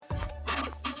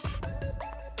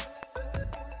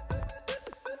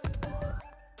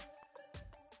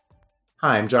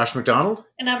Hi, I'm Josh McDonald.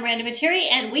 And I'm Miranda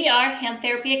and we are Hand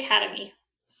Therapy Academy.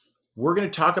 We're going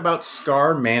to talk about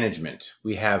scar management.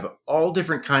 We have all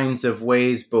different kinds of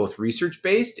ways, both research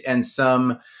based and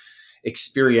some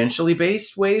experientially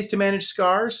based ways to manage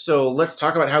scars. So let's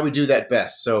talk about how we do that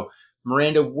best. So,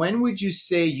 Miranda, when would you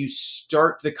say you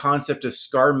start the concept of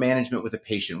scar management with a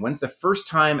patient? When's the first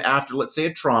time after, let's say,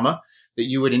 a trauma that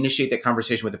you would initiate that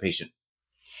conversation with a patient?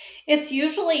 It's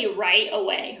usually right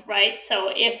away, right? So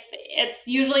if it's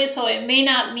usually, so it may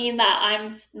not mean that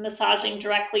I'm massaging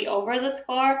directly over the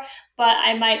scar, but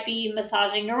I might be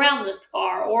massaging around the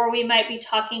scar, or we might be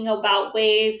talking about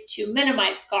ways to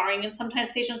minimize scarring. And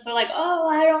sometimes patients are like, oh,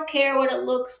 I don't care what it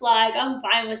looks like. I'm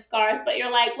fine with scars. But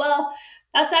you're like, well,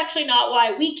 that's actually not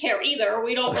why we care either.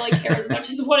 We don't really care as much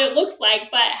as what it looks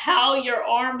like, but how your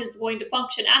arm is going to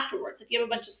function afterwards. If you have a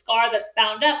bunch of scar that's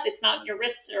bound up, it's not your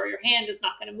wrist or your hand is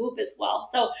not going to move as well.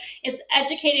 So it's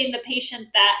educating the patient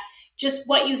that just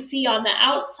what you see on the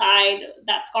outside,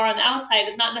 that scar on the outside,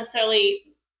 is not necessarily,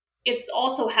 it's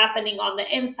also happening on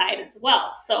the inside as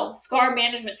well. So scar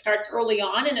management starts early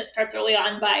on, and it starts early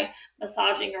on by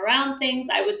massaging around things.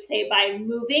 I would say by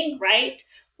moving, right?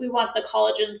 We want the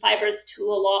collagen fibers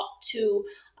to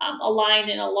align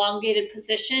in elongated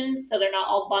position so they're not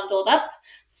all bundled up.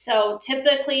 So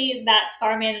typically that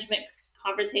scar management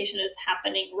conversation is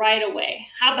happening right away.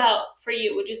 How about for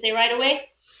you? Would you say right away?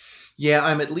 Yeah,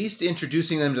 I'm at least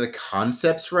introducing them to the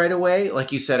concepts right away.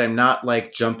 Like you said, I'm not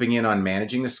like jumping in on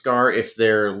managing the scar if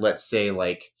they're, let's say,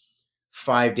 like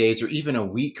 5 days or even a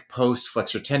week post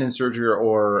flexor tendon surgery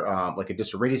or like a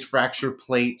distal radius fracture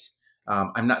plate.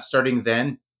 I'm not starting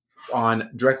then on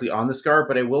directly on the scar,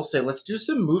 but I will say let's do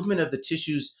some movement of the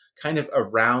tissues kind of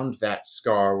around that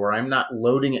scar where I'm not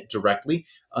loading it directly.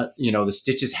 The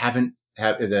stitches haven't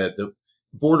have the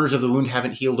borders of the wound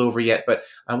haven't healed over yet, but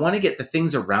I want to get the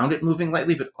things around it moving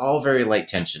lightly, but all very light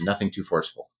tension, nothing too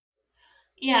forceful.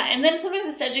 Yeah, and then sometimes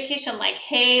it's education like,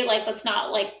 hey, like let's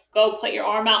not like go put your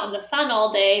arm out in the sun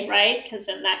all day, right? Because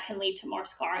then that can lead to more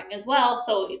scarring as well.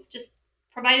 So it's just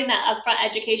providing that upfront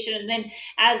education, and then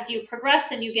as you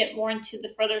progress and you get more into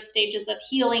the further stages of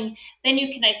healing, then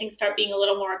you can, I think, start being a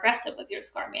little more aggressive with your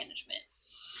scar management.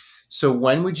 So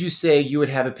when would you say you would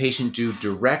have a patient do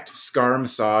direct scar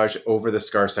massage over the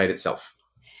scar site itself?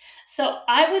 So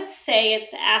I would say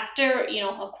it's after,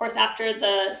 of course, after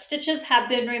the stitches have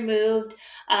been removed.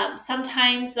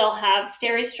 Sometimes they'll have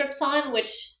steri strips on,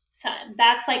 which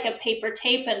that's like a paper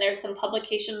tape, and there's some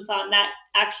publications on that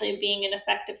actually being an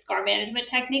effective scar management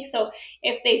technique. So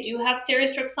if they do have steri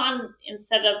strips on,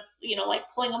 instead of like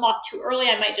pulling them off too early,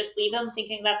 I might just leave them,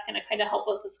 thinking that's going to kind of help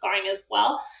with the scarring as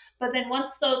well. But then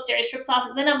once those steri strips off,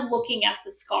 then I'm looking at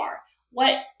the scar.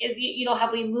 What is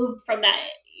have we moved from that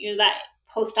that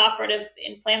post-operative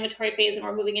inflammatory phase and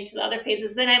we're moving into the other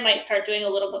phases, then I might start doing a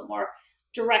little bit more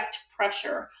direct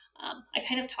pressure. I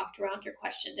kind of talked around your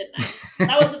question, didn't I?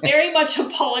 That was very much a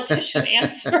politician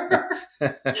answer.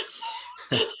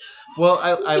 Well,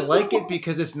 I like it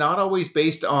because it's not always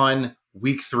based on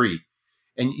week three.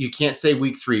 And you can't say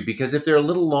week three because if they're a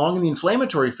little long in the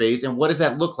inflammatory phase, and what does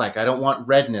that look like? I don't want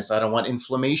redness. I don't want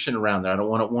inflammation around there. I don't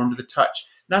want it warm to the touch.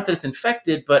 Not that it's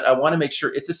infected, but I want to make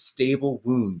sure it's a stable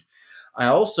wound. I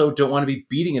also don't want to be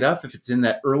beating it up if it's in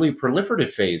that early proliferative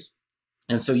phase.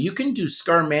 And so you can do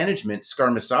scar management,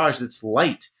 scar massage that's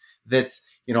light. That's,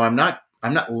 I'm not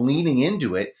leaning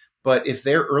into it, but if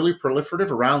they're early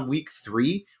proliferative around week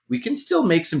three, we can still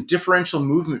make some differential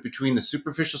movement between the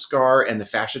superficial scar and the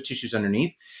fascia tissues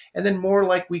underneath. And then more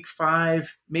like week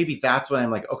five, maybe that's when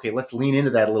I'm like, okay, let's lean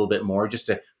into that a little bit more just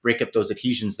to break up those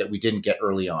adhesions that we didn't get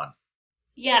early on.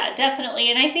 Yeah, definitely.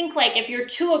 And I think like if you're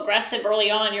too aggressive early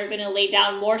on, you're going to lay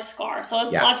down more scar. So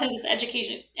a Yeah. lot of times it's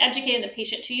educating the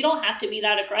patient too. You don't have to be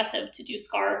that aggressive to do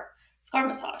scar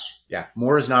massage. Yeah.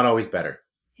 More is not always better.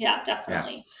 Yeah, Yeah.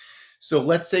 definitely. So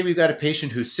let's say we've got a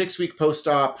patient who's 6 week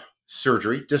post-op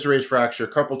surgery, distal radius fracture,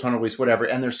 carpal tunnel release, whatever,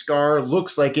 and their scar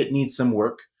looks like it needs some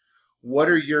work. What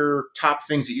are your top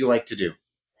things that you like to do?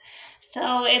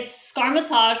 So it's scar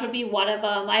massage would be one of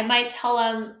them. I might tell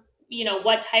them,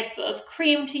 what type of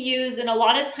cream to use. And a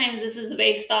lot of times this is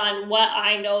based on what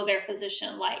I know their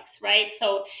physician likes, right?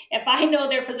 So if I know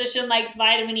their physician likes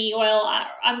vitamin E oil,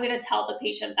 I'm going to tell the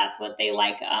patient that's what they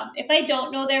like. If I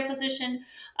don't know their physician,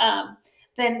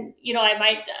 then I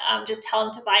might just tell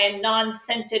them to buy a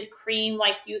non-scented cream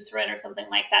like Eucerin or something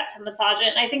like that to massage it.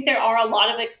 And I think there are a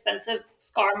lot of expensive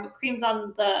scar creams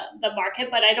on the market,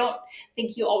 but I don't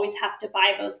think you always have to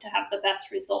buy those to have the best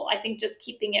result. I think just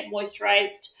keeping it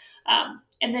moisturized,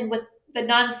 and then the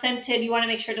non-scented, you want to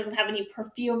make sure it doesn't have any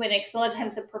perfume in it, because a lot of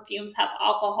times the perfumes have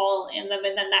alcohol in them,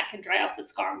 and then that can dry out the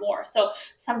scar more. So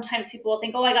sometimes people will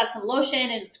think, oh, I got some lotion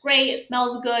and it's great, it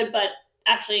smells good, but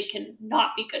actually it can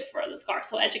not be good for the scar.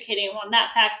 So educating them on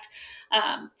that fact.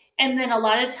 And then a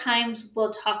lot of times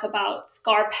we'll talk about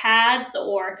scar pads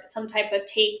or some type of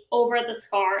tape over the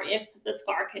scar if the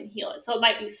scar can heal it. So it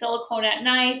might be silicone at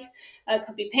night, it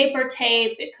could be paper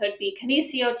tape, it could be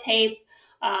kinesio tape,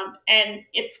 and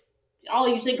I'll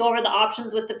usually go over the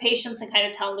options with the patients and kind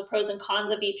of tell them the pros and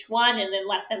cons of each one, and then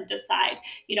let them decide.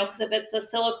 Because if it's a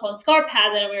silicone scar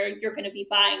pad, then you're going to be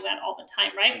buying that all the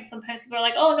time, right? And sometimes people are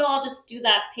like, "Oh no, I'll just do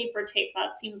that paper tape.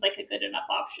 That seems like a good enough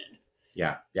option."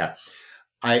 Yeah, yeah.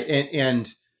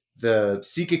 And the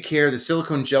Sika Care, the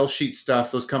silicone gel sheet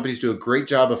stuff, those companies do a great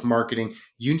job of marketing.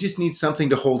 You just need something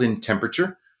to hold in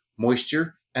temperature,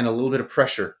 moisture, and a little bit of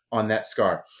pressure on that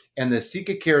scar. And the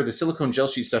Sika Care, the silicone gel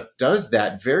sheet stuff does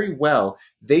that very well.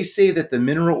 They say that the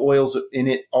mineral oils in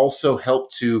it also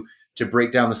help to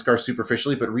break down the scar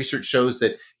superficially, but research shows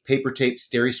that paper tape,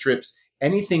 steri strips,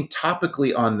 anything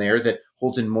topically on there that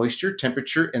holds in moisture,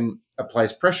 temperature, and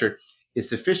applies pressure is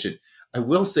sufficient. I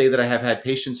will say that I have had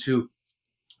patients who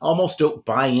almost don't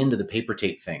buy into the paper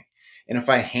tape thing. And if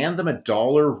I hand them a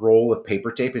 $1 roll of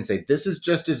paper tape and say, this is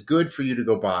just as good for you to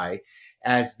go buy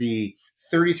as the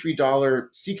 $33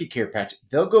 Sika Care patch,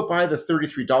 they'll go buy the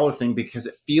 $33 thing because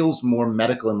it feels more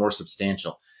medical and more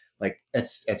substantial. Like,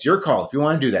 it's your call. If you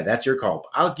want to do that, that's your call.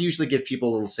 I'll usually give people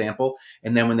a little sample.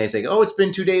 And then when they say, oh, it's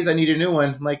been 2 days, I need a new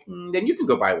one, I'm like, then you can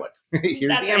go buy one. Here's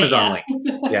That's the right. Amazon Yeah.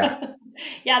 link. Yeah.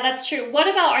 Yeah, that's true. What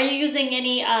about, are you using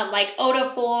any like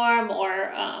Otoform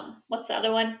or what's the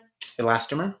other one?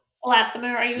 Elastomer.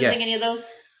 Elastomer. Are you using Yes. any of those?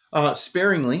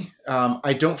 Sparingly.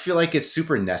 I don't feel like it's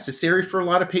super necessary for a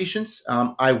lot of patients.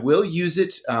 I will use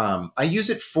it. I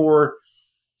use it for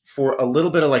a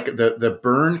little bit of like the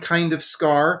burn kind of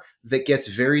scar that gets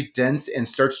very dense and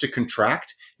starts to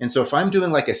contract. And so if I'm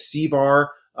doing like a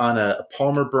C-bar on a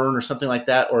palmar burn or something like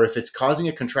that, or if it's causing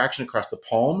a contraction across the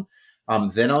palm,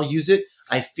 then I'll use it.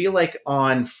 I feel like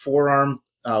on forearm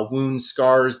wound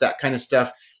scars, that kind of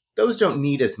stuff, those don't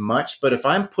need as much. But if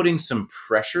I'm putting some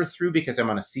pressure through because I'm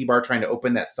on a C-bar trying to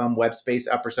open that thumb web space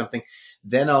up or something,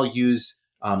 then I'll use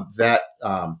that.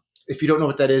 If you don't know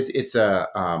what that is, it's an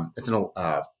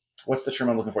what's the term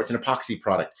I'm looking for? It's an epoxy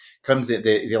product. Comes in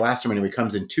the elastomer anyway,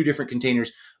 comes in 2 different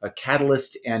containers, a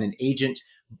catalyst and an agent,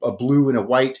 a blue and a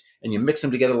white, and you mix them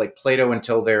together like Play-Doh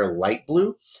until they're light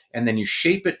blue, and then you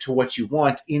shape it to what you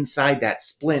want inside that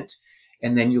splint,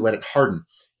 and then you let it harden.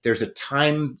 There's a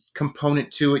time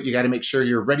component to it. You got to make sure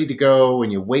you're ready to go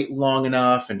and you wait long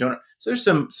enough and don't. So there's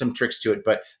some tricks to it,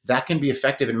 but that can be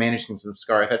effective in managing some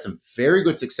scar. I've had some very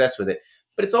good success with it,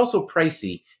 but it's also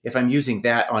pricey. If I'm using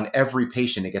that on every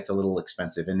patient, it gets a little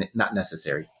expensive and not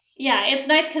necessary. Yeah, it's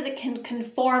nice because it can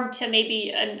conform to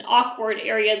maybe an awkward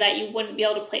area that you wouldn't be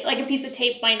able to play. Like a piece of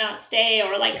tape might not stay,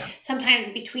 or like Yeah. sometimes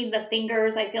between the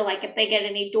fingers, I feel like if they get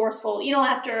any dorsal,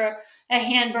 after a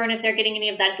hand burn, if they're getting any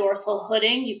of that dorsal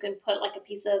hooding, you can put like a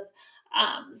piece of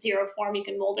zero form, you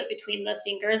can mold it between the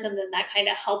fingers, and then that kind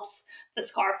of helps the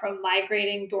scar from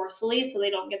migrating dorsally so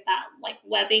they don't get that like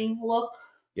webbing look.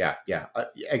 Yeah,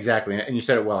 exactly. And you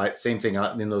said it well. Same thing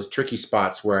in those tricky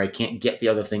spots where I can't get the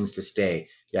other things to stay.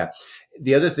 Yeah.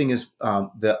 The other thing is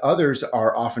the others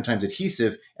are oftentimes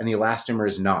adhesive and the elastomer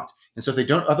is not. And so if they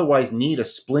don't otherwise need a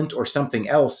splint or something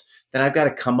else, then I've got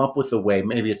to come up with a way.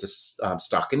 Maybe it's a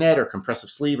stockinette or compressive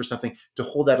sleeve or something to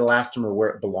hold that elastomer where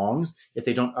it belongs if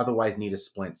they don't otherwise need a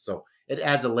splint. So it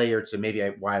adds a layer to maybe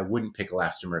why I wouldn't pick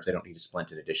elastomer if they don't need a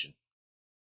splint in addition.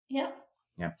 Yeah.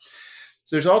 Yeah.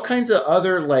 So there's all kinds of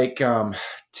other like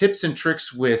tips and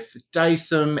tricks with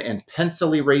Dyson and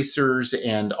pencil erasers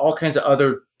and all kinds of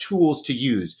other tools to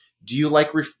use. Do you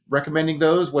like recommending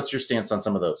those? What's your stance on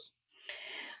some of those?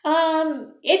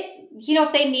 If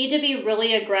if they need to be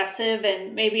really aggressive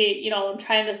and maybe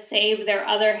trying to save their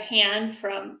other hand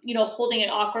from holding an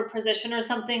awkward position or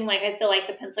something, like I feel like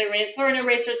the pencil eraser or an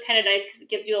eraser is kind of nice because it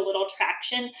gives you a little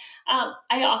traction.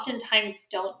 I oftentimes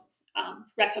don't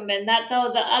recommend that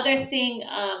though. The other thing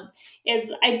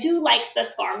is I do like the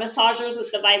scar massagers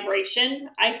with the vibration.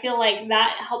 I feel like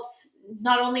that helps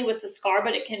not only with the scar,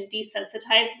 but it can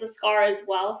desensitize the scar as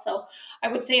well. So I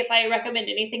would say if I recommend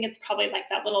anything, it's probably like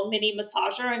that little mini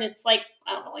massager, and it's like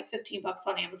I don't know, like $15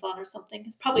 on Amazon or something.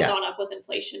 It's probably Yeah, gone up with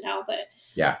inflation now, but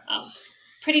yeah, um,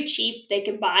 pretty cheap. They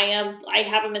can buy them. I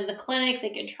have them in the clinic. They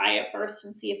can try it first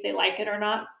and see if they like it or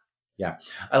not. yeah.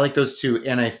 I like those too,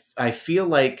 and I feel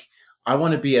like I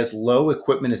want to be as low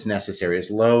equipment as necessary,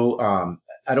 as low.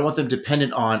 I don't want them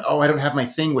dependent on. Oh, I don't have my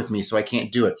thing with me, so I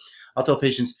can't do it. I'll tell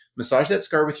patients massage that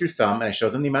scar with your thumb, and I show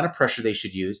them the amount of pressure they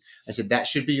should use. I said, that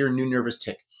should be your new nervous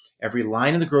tick. Every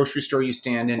line in the grocery store you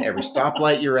stand in, every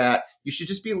stoplight you're at, you should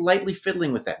just be lightly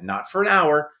fiddling with that. Not for an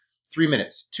hour, 3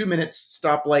 minutes, 2 minutes,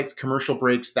 stoplights, commercial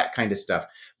breaks, that kind of stuff.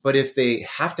 But if they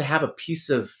have to have a piece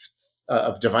of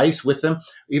device with them,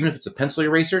 even if it's a pencil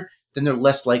eraser, then they're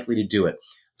less likely to do it.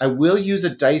 I will use a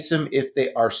Dyson if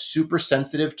they are super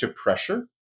sensitive to pressure.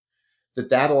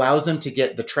 That allows them to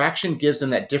get the traction, gives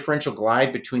them that differential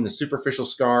glide between the superficial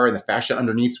scar and the fascia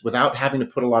underneath without having to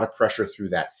put a lot of pressure through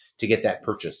that to get that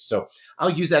purchase. So I'll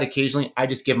use that occasionally. I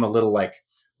just give them a little like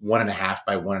 1.5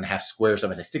 by 1.5 squares. So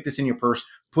I say, stick this in your purse,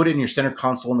 put it in your center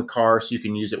console in the car so you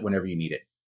can use it whenever you need it.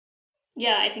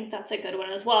 Yeah, I think that's a good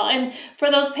one as well. And for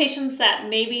those patients that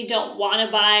maybe don't want to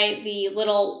buy the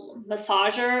little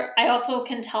massager, I also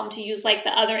can tell them to use like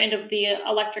the other end of the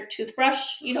electric toothbrush,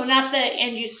 not the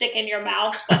end you stick in your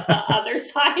mouth, but the other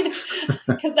side.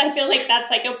 Because I feel like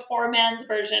that's like a poor man's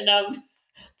version of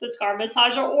the scar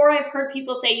massager. Or I've heard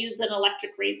people say use an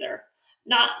electric razor,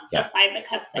 not the Yeah. side that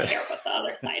cuts the hair, but the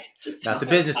other side. Just Not the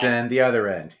business end, the other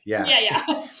end. Yeah.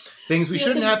 Yeah. Things we So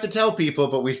shouldn't have to tell people,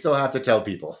 but we still have to tell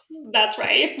people. That's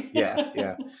right.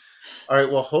 Yeah. All right.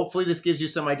 Well, hopefully this gives you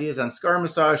some ideas on scar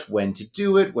massage, when to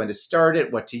do it, when to start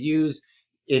it, what to use.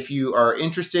 If you are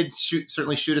interested,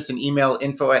 certainly shoot us an email,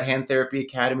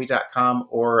 info@handtherapyacademy.com,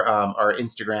 or our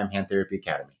Instagram, Hand Therapy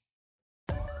Academy.